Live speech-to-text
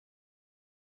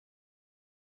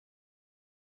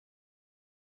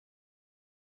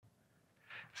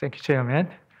Thank you, Chairman.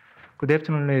 Good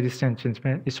afternoon, ladies and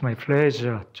gentlemen. It's my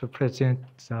pleasure to present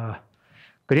the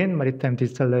Green Maritime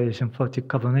Digitalization for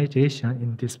Decarbonization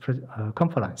in this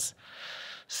conference.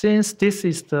 Since this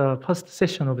is the first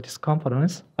session of this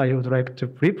conference, I would like to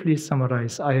briefly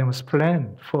summarize IMO's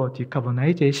plan for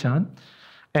decarbonization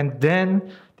and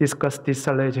then discuss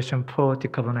digitalization for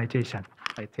decarbonization.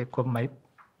 I take off my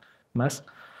mask.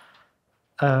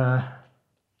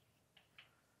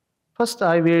 First,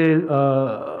 I will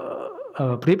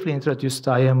briefly introduce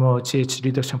the IMO GHG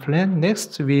reduction plan.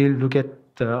 Next, we'll look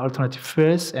at the alternative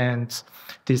fuels and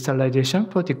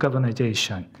digitalization for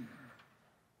decarbonization.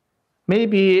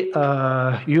 Maybe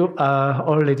you are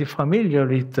already familiar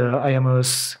with the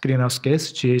IMO's greenhouse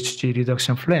gas GHG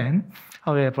reduction plan.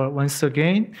 However, once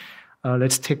again,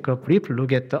 let's take a brief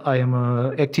look at the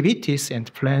IMO activities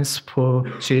and plans for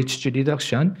GHG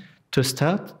reduction to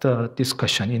start the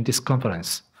discussion in this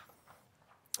conference.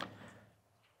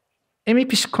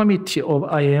 MEPC Committee of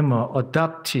IMO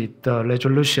adopted the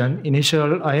resolution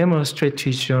Initial IMO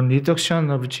Strategy on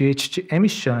Reduction of GHG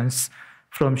Emissions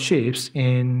from Ships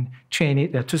in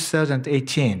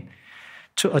 2018.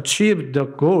 To achieve the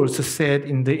goals set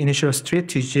in the initial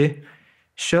strategy,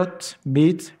 short,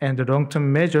 mid, and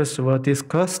long-term measures were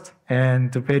discussed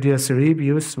and various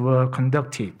reviews were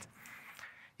conducted.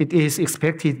 It is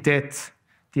expected that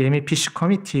the MEPC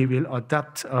Committee will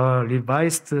adopt a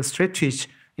revised strategy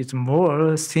with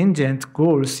more stringent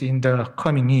goals in the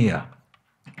coming year.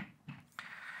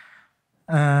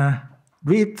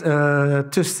 With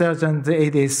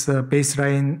 2008 as a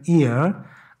baseline year,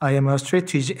 IMO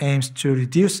strategy aims to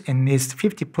reduce at least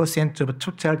 50% of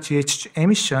total GHG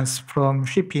emissions from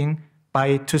shipping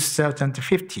by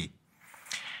 2050.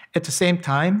 At the same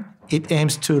time, it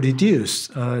aims to reduce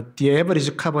the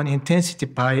average carbon intensity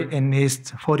by at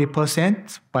least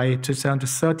 40% by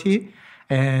 2030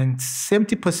 and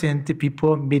 70%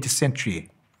 before mid-century.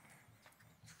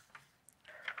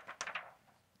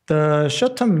 The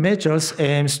short-term measures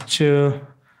aims to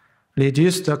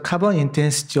reduce the carbon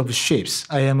intensity of ships.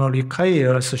 IMO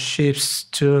requires ships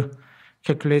to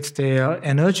calculate their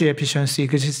energy efficiency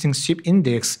existing ship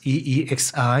index,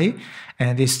 EEXI,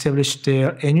 and establish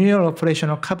their annual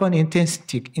operational carbon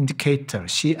intensity indicator,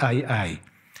 CII.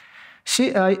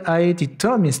 CII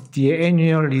determines the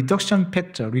annual reduction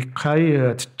factor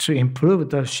required to improve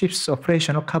the ship's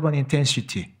operational carbon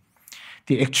intensity.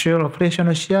 The actual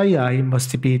operational CII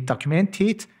must be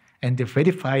documented and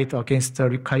verified against the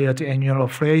required annual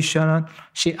operational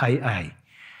CII.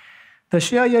 The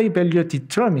CII value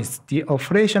determines the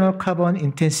operational carbon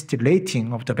intensity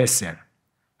rating of the vessel.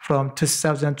 From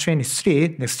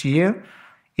 2023, next year,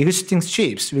 existing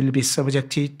ships will be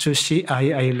subjected to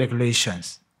CII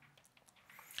regulations.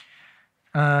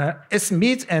 As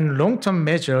mid and long-term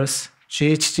measures,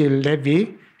 GHG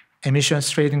levy, emissions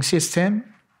trading system,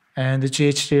 and the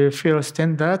GHG fuel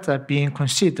standard are being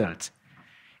considered.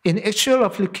 In actual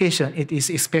application, it is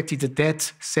expected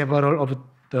that several of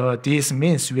these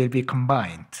means will be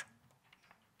combined.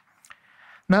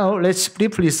 Now, let's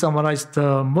briefly summarize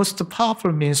the most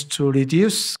powerful means to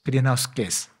reduce greenhouse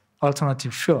gas,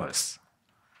 alternative fuels.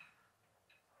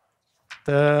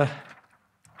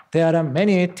 There are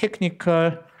many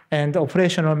technical and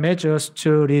operational measures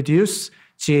to reduce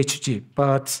GHG,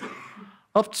 but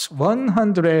up to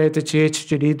 100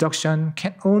 GHG reduction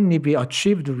can only be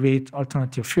achieved with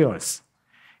alternative fuels.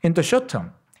 In the short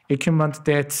term, equipment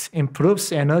that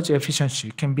improves energy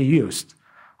efficiency can be used.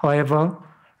 However,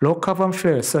 low-carbon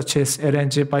fuels such as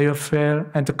LNG biofuel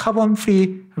and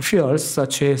carbon-free fuels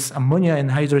such as ammonia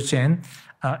and hydrogen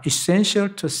are essential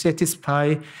to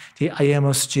satisfy the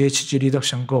IMO's GHG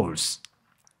reduction goals.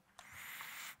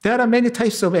 There are many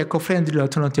types of eco-friendly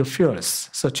alternative fuels,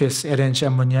 such as LNG,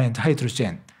 ammonia, and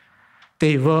hydrogen.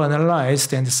 They were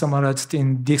analyzed and summarized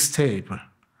in this table.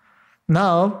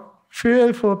 Now,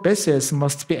 fuel for vessels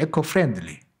must be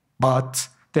eco-friendly, but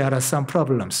there are some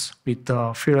problems with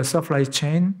the fuel supply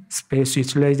chain, space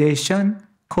utilization,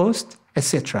 cost,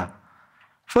 etc.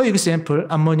 For example,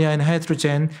 ammonia and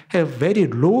hydrogen have very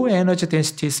low energy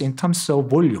densities in terms of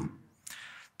volume.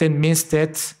 That means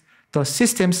that the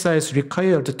system size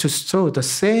required to store the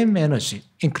same energy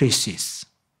increases.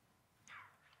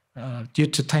 Due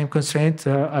to time constraint,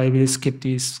 I will skip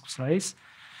these slides.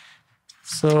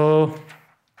 So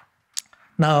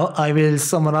now I will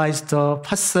summarize the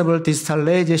possible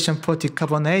digitalization for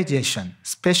decarbonization.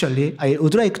 Especially, I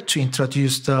would like to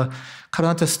introduce the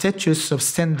current status of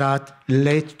standard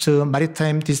related to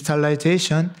maritime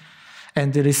digitalization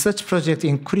and the research project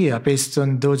in Korea based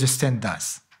on those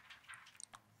standards.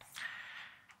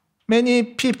 Many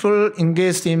people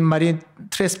engaged in marine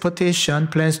transportation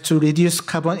plans to reduce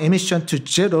carbon emission to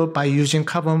zero by using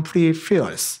carbon-free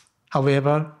fuels.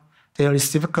 However, there is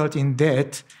difficulty in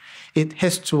that it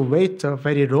has to wait a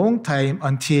very long time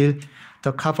until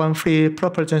the carbon-free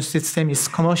propulsion system is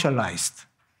commercialized.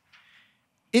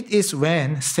 It is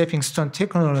when stepping stone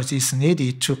technology is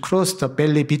needed to cross the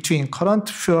valley between current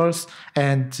fuels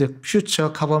and the future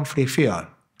carbon-free fuel.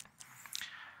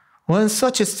 One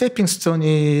such stepping stone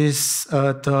is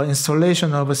the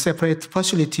installation of separate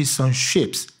facilities on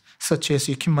ships, such as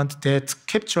equipment that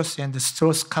captures and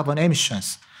stores carbon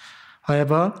emissions.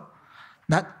 However,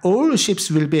 not all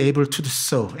ships will be able to do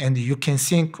so, and you can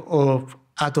think of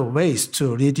other ways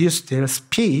to reduce their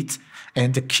speed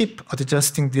and keep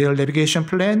adjusting their navigation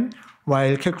plan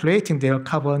while calculating their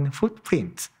carbon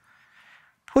footprint.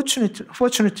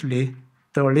 Fortunately,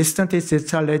 the recent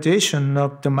digitalization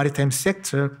of the maritime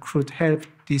sector could help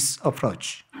this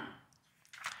approach.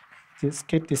 Let's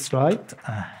skip this slide.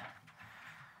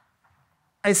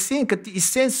 I think the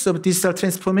essence of digital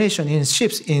transformation in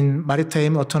ships in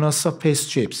maritime autonomous surface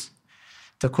ships.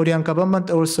 The Korean government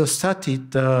also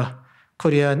started the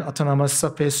Korean Autonomous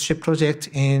Surface Ship project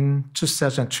in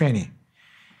 2020.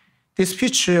 This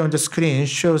picture on the screen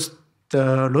shows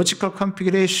the logical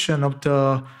configuration of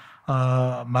the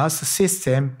mast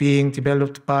system being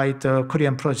developed by the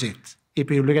Korean project.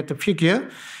 If you look at the figure,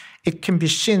 it can be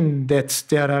seen that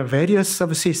there are various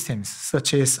subsystems,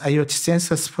 such as IoT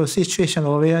sensors for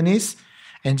situational awareness,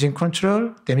 engine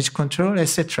control, damage control,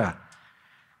 etc.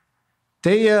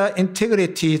 They are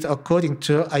integrated according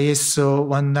to ISO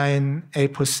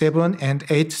 19847 and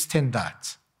 8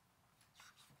 standards.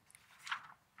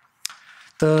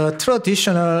 The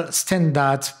traditional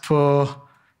standard for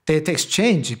data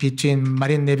exchange between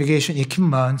marine navigation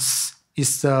equipments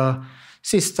is the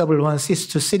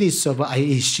 61162 series of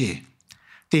IEC.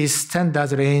 These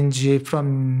standards range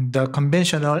from the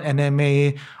conventional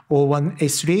NMA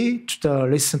 0183 to the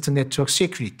recent network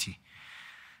security.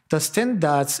 The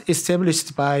standards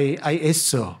established by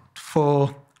ISO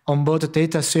for onboard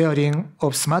data sharing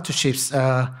of smart ships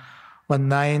are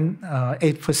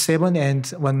 19847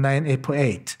 and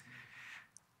 19848.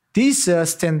 These are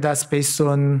standards based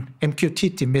on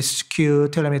MQTT, message queue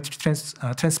telemetry,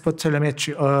 transport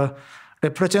telemetry, or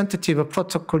representative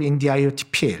protocol in the IoT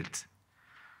field.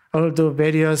 Although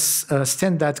various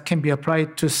standards can be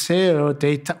applied to share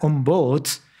data on board,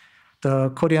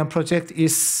 the Korean project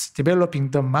is developing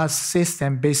the mast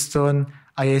system based on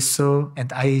ISO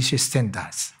and IEC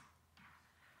standards.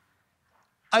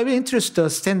 I will introduce the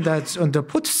standards on the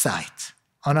port side,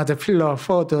 another pillar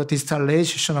for the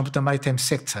digitalization of the maritime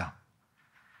sector.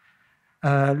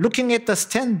 Looking at the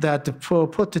standard for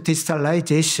port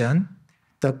digitalization,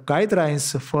 the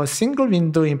guidelines for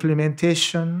single-window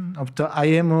implementation of the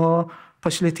IMO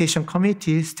Facilitation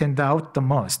Committee stand out the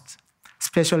most,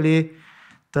 especially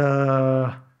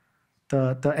the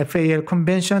FAL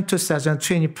Convention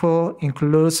 2024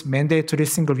 includes mandatory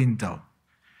single window.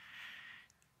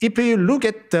 If you look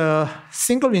at the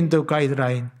single window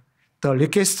guideline, the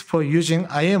request for using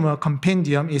IMO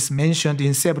compendium is mentioned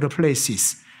in several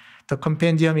places. The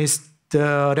compendium is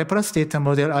the reference data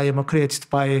model IMO created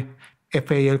by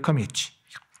FAL committee.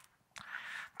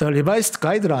 The revised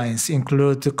guidelines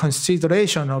include the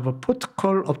consideration of a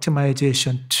protocol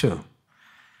optimization too.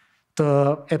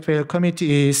 The FAL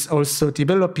committee is also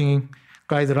developing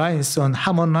guidelines on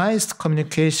harmonized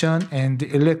communication and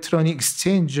electronic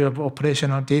exchange of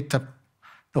operational data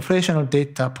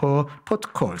for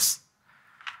protocols.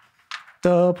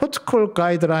 The protocol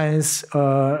guidelines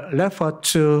refer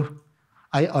to,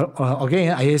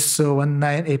 again, ISO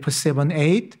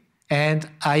 19878 and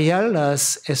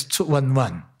IALA's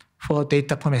S211 for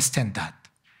data format standard.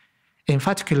 In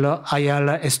particular,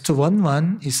 IALA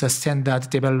S211 is a standard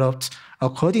developed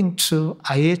according to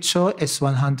IHO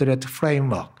S100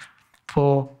 framework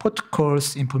for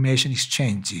protocols information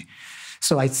exchange.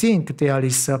 So I think there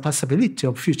is a possibility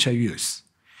of future use.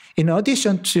 In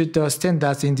addition to the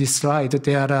standards in this slide,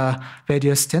 there are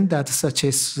various standards such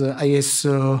as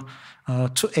ISO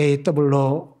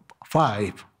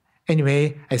 28005.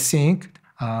 Anyway, I think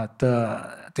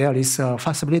there is a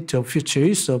possibility of future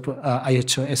use of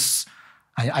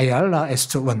IALA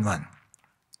S211.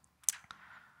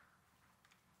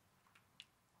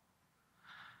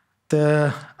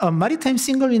 The maritime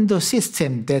single-window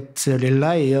system that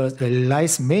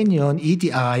relies mainly on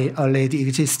EDI already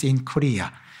exists in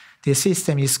Korea. The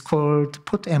system is called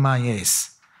Port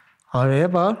MIS.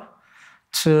 However,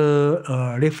 to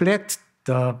reflect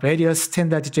the various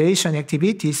standardization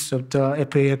activities of the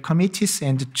FAL committees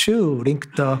and to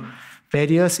link the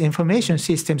various information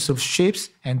systems of ships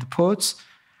and ports,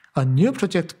 a new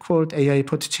project called AI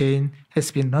Port Chain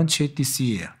has been launched this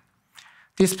year.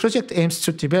 This project aims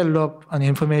to develop an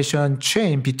information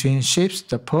chain between ships,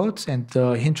 the ports, and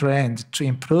the hinterland to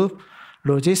improve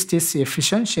logistics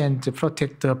efficiency and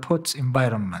protect the port's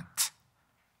environment.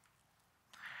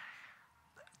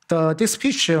 This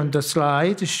picture on the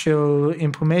slide shows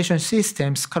information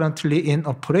systems currently in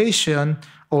operation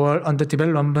or under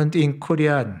development in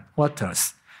Korean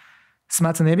waters.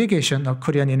 Smart navigation, a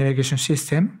Korean navigation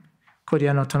system,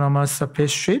 Korean autonomous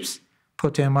surface ships,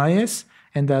 port MIS,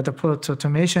 and the port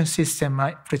automation system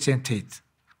are presented.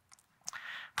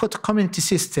 Port community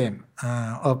system,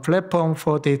 a platform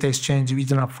for data exchange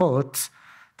within a port,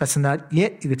 does not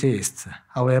yet exist.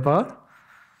 However,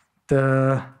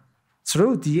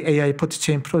 through the AI Port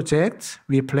Chain project,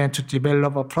 we plan to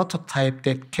develop a prototype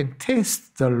that can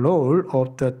test the role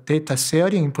of the data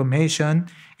sharing information,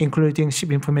 including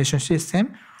ship information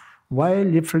system, while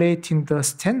reflecting the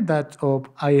standard of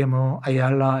IMO,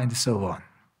 IALA, and so on.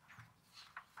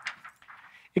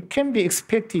 It can be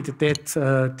expected that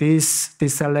this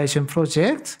digitalization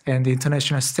project and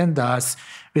international standards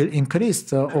will increase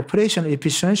the operational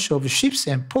efficiency of ships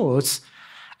and ports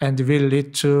and will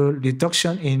lead to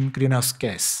reduction in greenhouse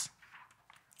gas.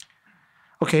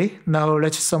 Okay, now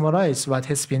let's summarize what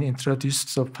has been introduced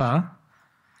so far.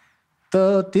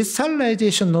 The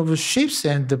digitalization of ships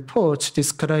and the ports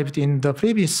described in the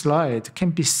previous slide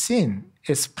can be seen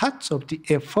as part of the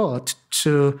effort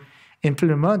to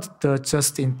implement the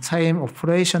just-in-time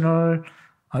operation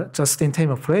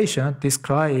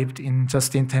described in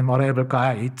Just-in-Time Arrival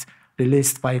Guide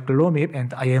released by GLOMIP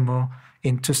and IMO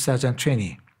in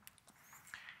 2020.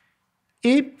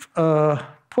 If a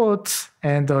port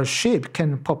and a ship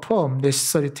can perform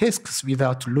necessary tasks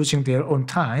without losing their own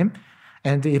time,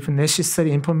 and if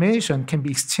necessary information can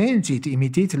be exchanged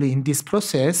immediately in this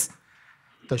process,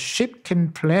 the ship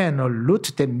can plan a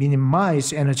route that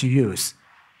minimizes energy use.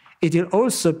 It will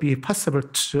also be possible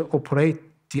to operate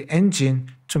the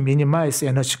engine to minimize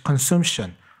energy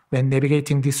consumption when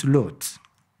navigating this route.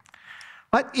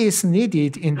 What is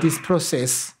needed in this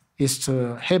process is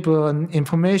to have an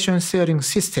information sharing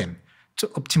system to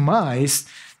optimize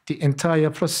the entire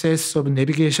process of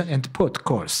navigation and port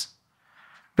calls.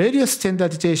 Various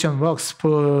standardization works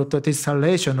for the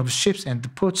digitalization of ships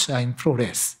and ports are in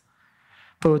progress.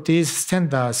 For these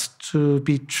standards to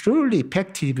be truly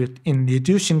effective in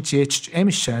reducing GHG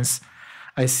emissions,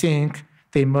 I think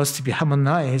they must be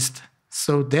harmonized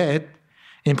so that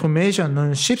information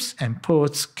on ships and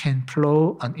ports can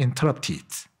flow uninterrupted.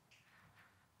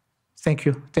 Thank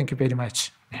you. Thank you very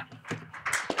much. Yeah.